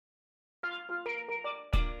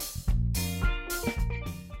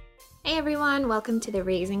Hey everyone, welcome to the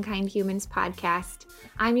Raising Kind Humans podcast.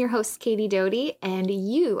 I'm your host, Katie Doty, and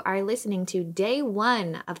you are listening to day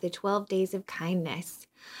 1 of the 12 Days of Kindness.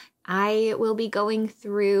 I will be going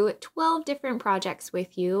through 12 different projects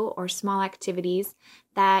with you or small activities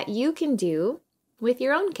that you can do with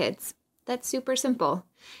your own kids. That's super simple.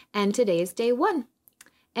 And today is day 1.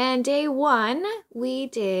 And day 1, we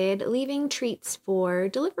did leaving treats for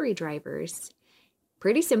delivery drivers.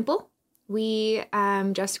 Pretty simple. We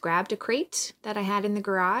just grabbed a crate that I had in the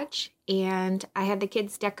garage, and I had the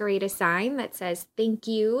kids decorate a sign that says, "Thank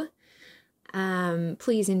you,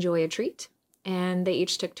 please enjoy a treat." And they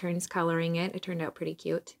each took turns coloring it. It turned out pretty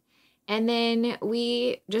cute. And then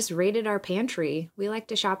we just raided our pantry. We like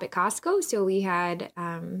to shop at Costco, so we had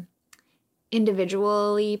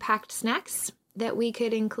individually packed snacks that we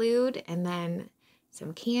could include, and then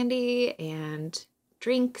some candy and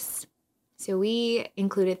drinks. So we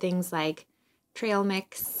included things like trail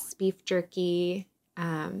mix, beef jerky,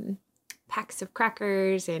 packs of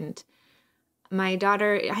crackers, and my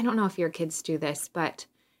daughter, I don't know if your kids do this, but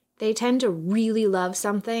they tend to really love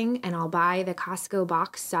something, and I'll buy the Costco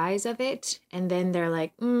box size of it, and then they're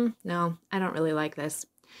like, no, I don't really like this.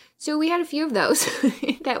 So we had a few of those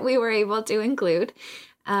that we were able to include,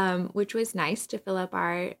 which was nice to fill up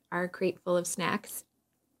our crate full of snacks.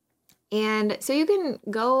 And so you can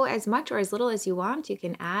go as much or as little as you want. You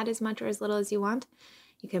can add as much or as little as you want.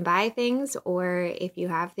 You can buy things, or if you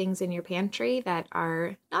have things in your pantry that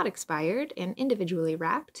are not expired and individually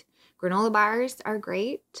wrapped, granola bars are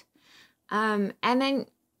great. And then,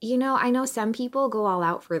 I know some people go all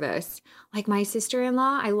out for this. Like my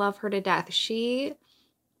sister-in-law, I love her to death. She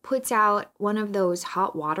puts out one of those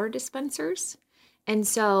hot water dispensers. And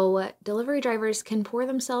so delivery drivers can pour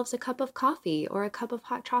themselves a cup of coffee or a cup of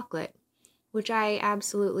hot chocolate, which I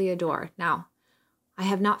absolutely adore. Now, I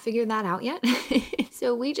have not figured that out yet,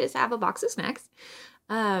 so we just have a box of snacks.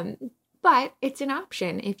 But it's an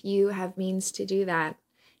option if you have means to do that.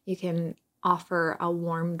 You can offer a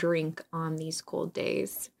warm drink on these cold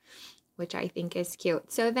days, which I think is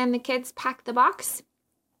cute. So then the kids packed the box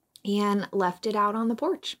and left it out on the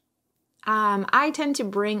porch. I tend to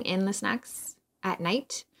bring in the snacks at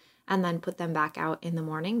night and then put them back out in the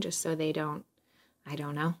morning just so they don't,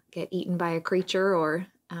 get eaten by a creature or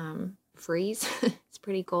freeze. It's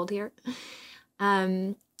pretty cold here.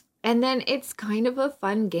 And then it's kind of a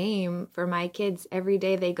fun game for my kids. Every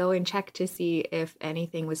day they go and check to see if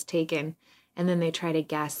anything was taken, and then they try to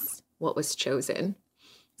guess what was chosen.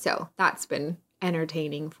 So that's been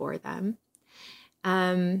entertaining for them.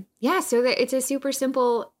 So it's a super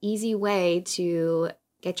simple, easy way to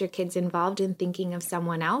get your kids involved in thinking of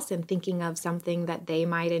someone else and thinking of something that they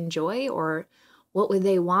might enjoy, or what would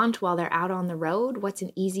they want while they're out on the road? What's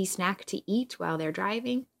an easy snack to eat while they're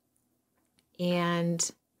driving?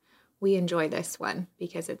 And we enjoy this one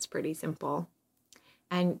because it's pretty simple.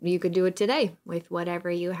 And you could do it today with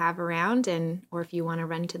whatever you have around, or if you want to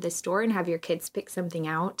run to the store and have your kids pick something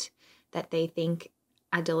out that they think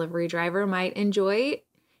a delivery driver might enjoy,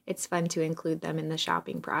 it's fun to include them in the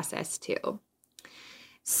shopping process too.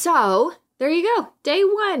 So there you go. Day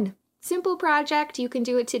 1, simple project. You can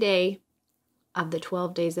do it today of the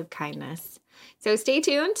 12 Days of Kindness. So stay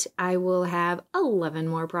tuned. I will have 11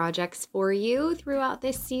 more projects for you throughout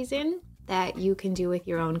this season that you can do with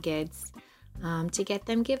your own kids to get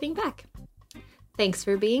them giving back. Thanks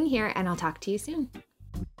for being here, and I'll talk to you soon.